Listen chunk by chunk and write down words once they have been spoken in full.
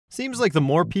Seems like the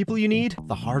more people you need,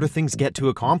 the harder things get to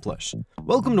accomplish.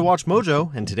 Welcome to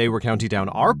WatchMojo, and today we're counting down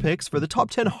our picks for the top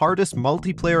 10 hardest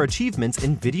multiplayer achievements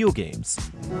in video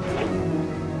games.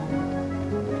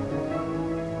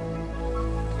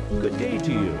 Good day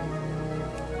to you.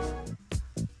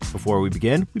 Before we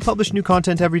begin, we publish new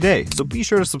content every day, so be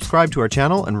sure to subscribe to our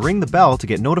channel and ring the bell to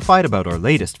get notified about our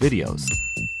latest videos.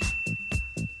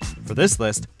 For this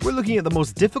list, we're looking at the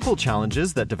most difficult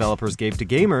challenges that developers gave to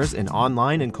gamers in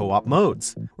online and co-op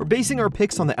modes. We're basing our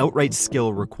picks on the outright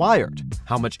skill required,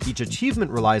 how much each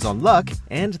achievement relies on luck,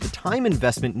 and the time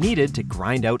investment needed to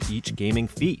grind out each gaming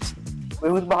feat. Wait,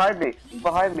 who's behind me? Who's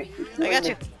behind me? I got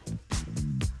you.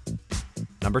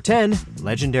 Number 10,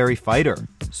 Legendary Fighter,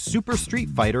 Super Street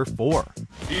Fighter 4.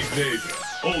 East Asia,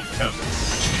 Old Temple.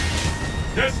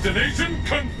 Destination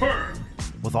confirmed.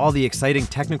 With all the exciting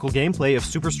technical gameplay of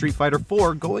Super Street Fighter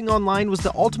 4, going online was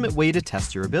the ultimate way to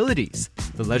test your abilities.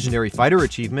 The Legendary Fighter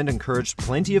achievement encouraged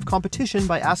plenty of competition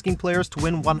by asking players to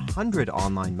win 100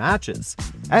 online matches.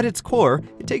 At its core,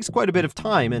 it takes quite a bit of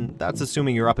time, and that's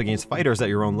assuming you're up against fighters at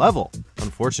your own level.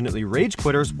 Unfortunately, rage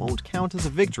quitters won't count as a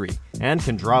victory, and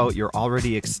can draw out your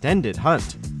already extended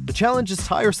hunt. The challenge is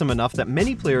tiresome enough that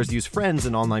many players use friends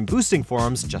and online boosting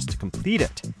forums just to complete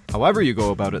it. However you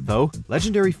go about it though,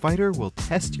 Legendary Fighter will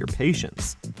test your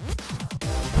patience.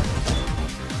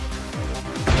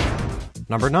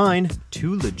 Number 9,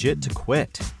 Too Legit to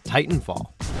Quit,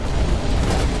 Titanfall.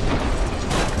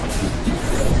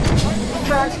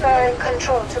 Transferring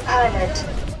control to pilot.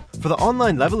 For the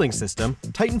online leveling system,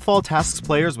 Titanfall tasks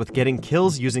players with getting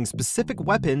kills using specific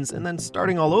weapons and then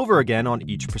starting all over again on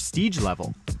each prestige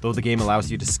level. Though the game allows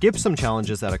you to skip some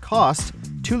challenges at a cost,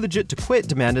 Too Legit to Quit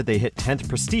demanded they hit 10th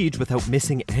prestige without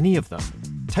missing any of them.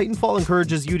 Titanfall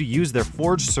encourages you to use their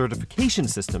Forge certification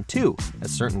system too,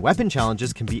 as certain weapon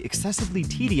challenges can be excessively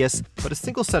tedious, but a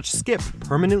single such skip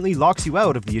permanently locks you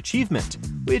out of the achievement,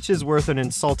 which is worth an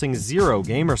insulting 0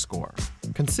 gamer score.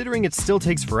 Considering it still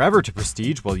takes forever to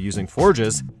prestige while using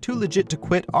Forges, Too Legit to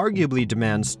Quit arguably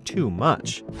demands too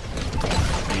much.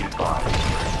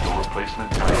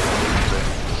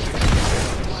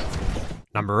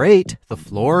 Number 8, The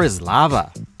Floor is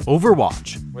Lava,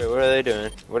 Overwatch. Wait, what are they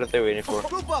doing? What are they waiting for?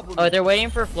 Oh, they're waiting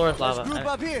for floor is lava.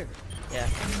 Yeah.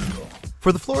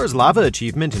 For the Floor is Lava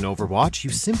achievement in Overwatch, you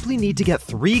simply need to get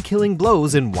 3 killing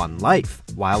blows in 1 life,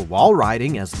 while wall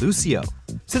riding as Lucio.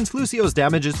 Since Lucio's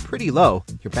damage is pretty low,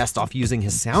 you're best off using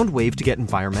his sound wave to get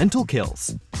environmental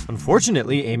kills.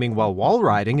 Unfortunately, aiming while wall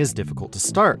riding is difficult to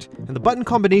start, and the button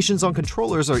combinations on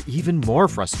controllers are even more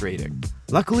frustrating.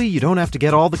 Luckily, you don't have to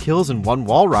get all the kills in 1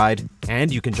 wall ride,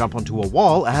 and you can jump onto a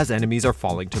wall as enemies are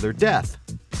falling to their death.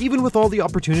 Even with all the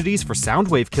opportunities for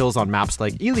soundwave kills on maps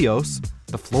like Ilios,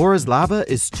 The Floor is Lava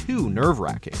is too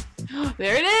nerve-wracking.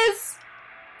 There it is!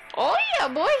 Oh yeah,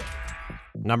 boy!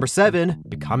 Number 7,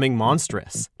 Becoming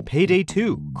Monstrous, Payday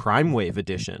 2, Crime Wave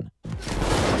Edition.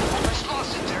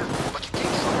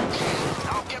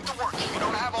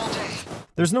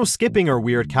 There's no skipping or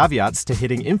weird caveats to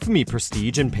hitting Infamy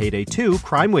Prestige in Payday 2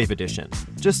 Crime Wave Edition,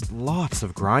 just lots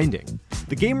of grinding.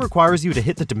 The game requires you to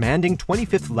hit the demanding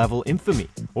 25th level Infamy,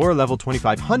 or level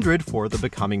 2500 for the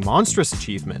Becoming Monstrous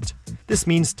achievement. This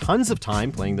means tons of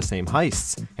time playing the same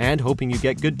heists, and hoping you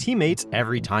get good teammates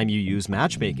every time you use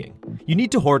matchmaking. You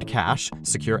need to hoard cash,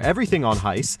 secure everything on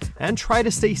heists, and try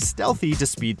to stay stealthy to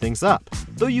speed things up.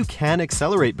 Though you can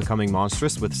accelerate Becoming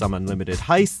Monstrous with some unlimited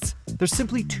heists, there's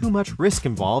simply too much risk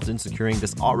involved in securing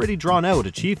this already drawn out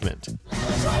achievement.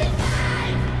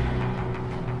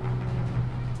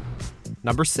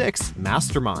 Number 6,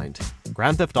 Mastermind,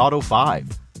 Grand Theft Auto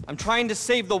 5. I'm trying to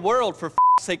save the world, for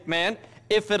f***'s sake, man.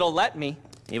 If it'll let me.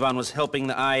 Ivan was helping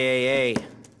the IAA,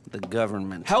 the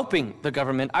government. Helping the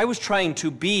government? I was trying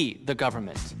to be the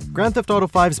government. Grand Theft Auto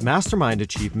 5's Mastermind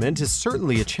achievement is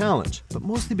certainly a challenge, but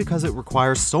mostly because it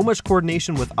requires so much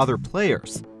coordination with other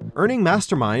players. Earning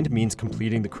Mastermind means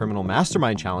completing the criminal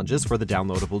Mastermind challenges for the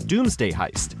downloadable Doomsday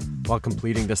heist. While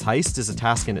completing this heist is a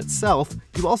task in itself,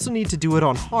 you also need to do it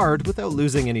on hard without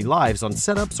losing any lives on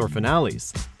setups or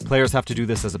finales. Players have to do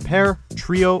this as a pair,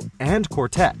 trio, and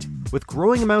quartet, with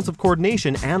growing amounts of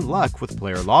coordination and luck with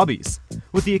player lobbies.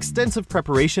 With the extensive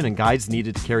preparation and guides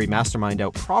needed to carry Mastermind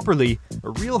out properly,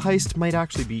 a real heist might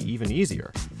actually be even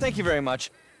easier. Thank you very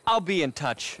much. I'll be in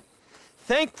touch.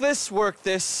 Thank this, work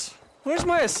this. Where's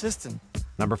my assistant?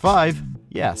 Number 5,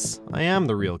 yes, I am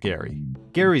the real Garry.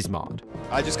 Garry's Mod.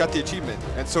 I just got the achievement,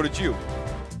 and so did you.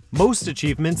 Most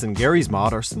achievements in Garry's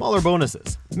Mod are smaller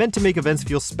bonuses, meant to make events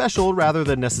feel special rather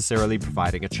than necessarily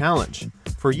providing a challenge.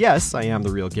 For Yes, I Am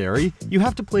The Real Garry, you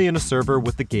have to play in a server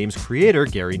with the game's creator,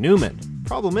 Gary Newman.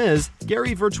 Problem is,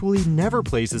 Garry virtually never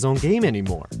plays his own game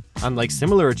anymore. Unlike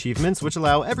similar achievements which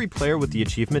allow every player with the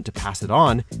achievement to pass it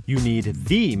on, you need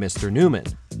the Mr. Newman.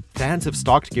 Fans have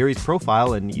stalked Garry's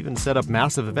profile and even set up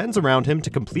massive events around him to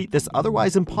complete this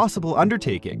otherwise impossible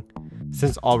undertaking.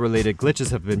 Since all related glitches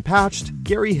have been patched,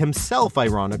 Garry himself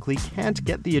ironically can't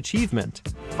get the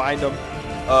achievement. Find him.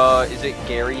 Is it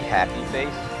Garry Happy Face?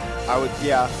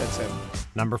 Yeah, that's him.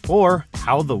 Number 4.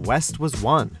 How the West Was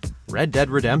Won. Red Dead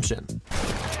Redemption.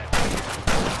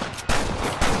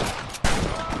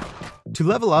 To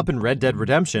level up in Red Dead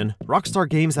Redemption, Rockstar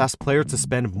Games asked players to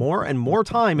spend more and more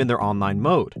time in their online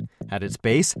mode. At its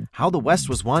base, How the West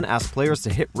Was Won asked players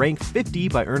to hit rank 50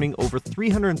 by earning over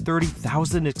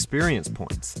 330,000 experience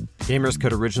points. Gamers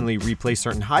could originally replay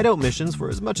certain hideout missions for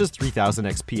as much as 3,000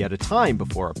 XP at a time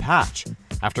before a patch.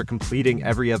 After completing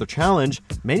every other challenge,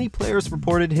 many players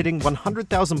reported hitting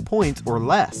 100,000 points or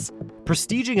less.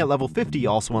 Prestiging at level 50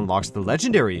 also unlocks the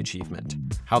legendary achievement.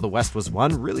 How the West Was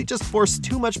Won really just forced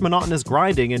too much monotonous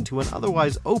grinding into an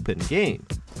otherwise open game.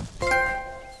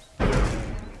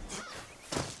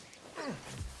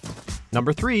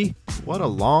 Number 3. What a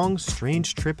long,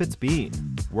 strange trip it's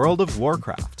been. World of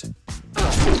Warcraft.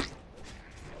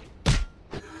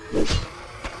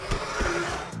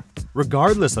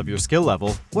 Regardless of your skill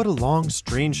level, What a Long,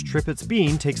 Strange Trip It's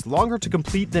Been takes longer to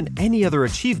complete than any other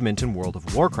achievement in World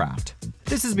of Warcraft.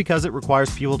 This is because it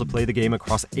requires people to play the game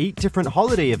across 8 different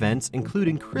holiday events,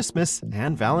 including Christmas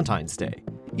and Valentine's Day.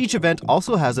 Each event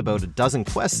also has about a dozen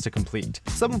quests to complete,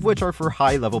 some of which are for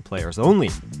high-level players only.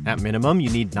 At minimum, you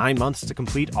need 9 months to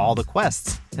complete all the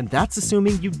quests, and that's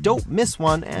assuming you don't miss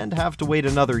one and have to wait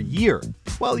another year.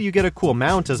 While you get a cool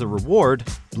mount as a reward,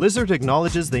 Blizzard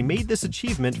acknowledges they made this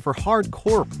achievement for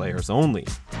hardcore players only.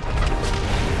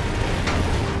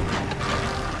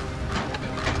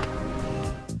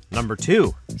 Number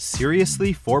 2.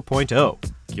 Seriously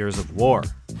 4.0. Gears of War.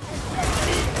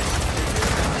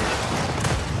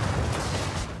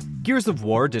 Gears of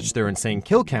War ditched their insane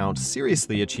kill count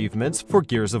seriously achievements for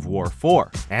Gears of War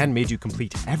 4, and made you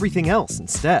complete everything else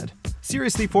instead.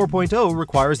 Seriously 4.0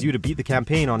 requires you to beat the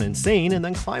campaign on Insane and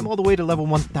then climb all the way to level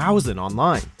 1000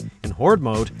 online. In Horde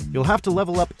mode, you'll have to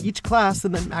level up each class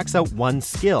and then max out one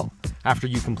skill. After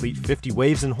you complete 50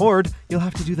 waves in Horde, you'll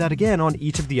have to do that again on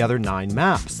each of the other 9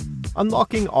 maps.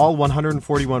 Unlocking all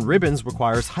 141 ribbons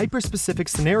requires hyper-specific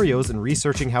scenarios and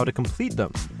researching how to complete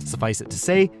them. Suffice it to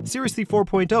say, Seriously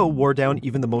 4.0 wore down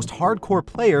even the most hardcore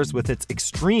players with its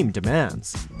extreme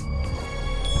demands.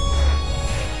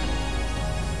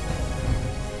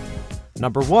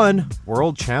 Number 1.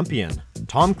 World Champion.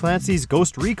 Tom Clancy's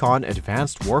Ghost Recon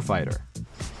Advanced Warfighter.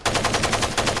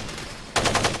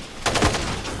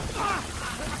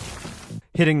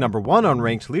 Hitting number 1 on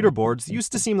ranked leaderboards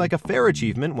used to seem like a fair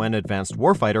achievement when Advanced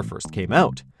Warfighter first came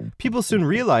out. People soon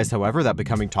realized, however, that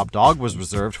becoming top dog was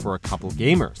reserved for a couple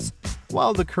gamers.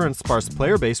 While the current sparse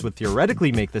player base would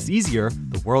theoretically make this easier,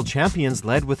 the world champions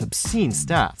led with obscene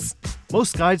stats.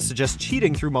 Most guides suggest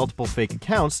cheating through multiple fake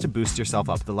accounts to boost yourself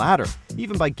up the ladder.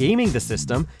 Even by gaming the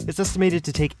system, it's estimated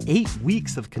to take 8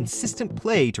 weeks of consistent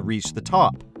play to reach the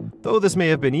top. Though this may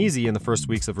have been easy in the first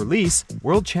weeks of release,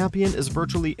 World Champion is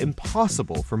virtually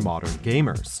impossible for modern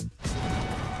gamers.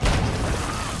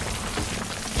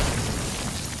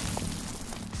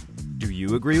 Do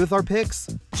you agree with our picks?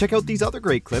 Check out these other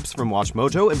great clips from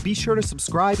WatchMojo and be sure to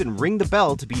subscribe and ring the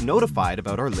bell to be notified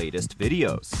about our latest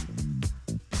videos.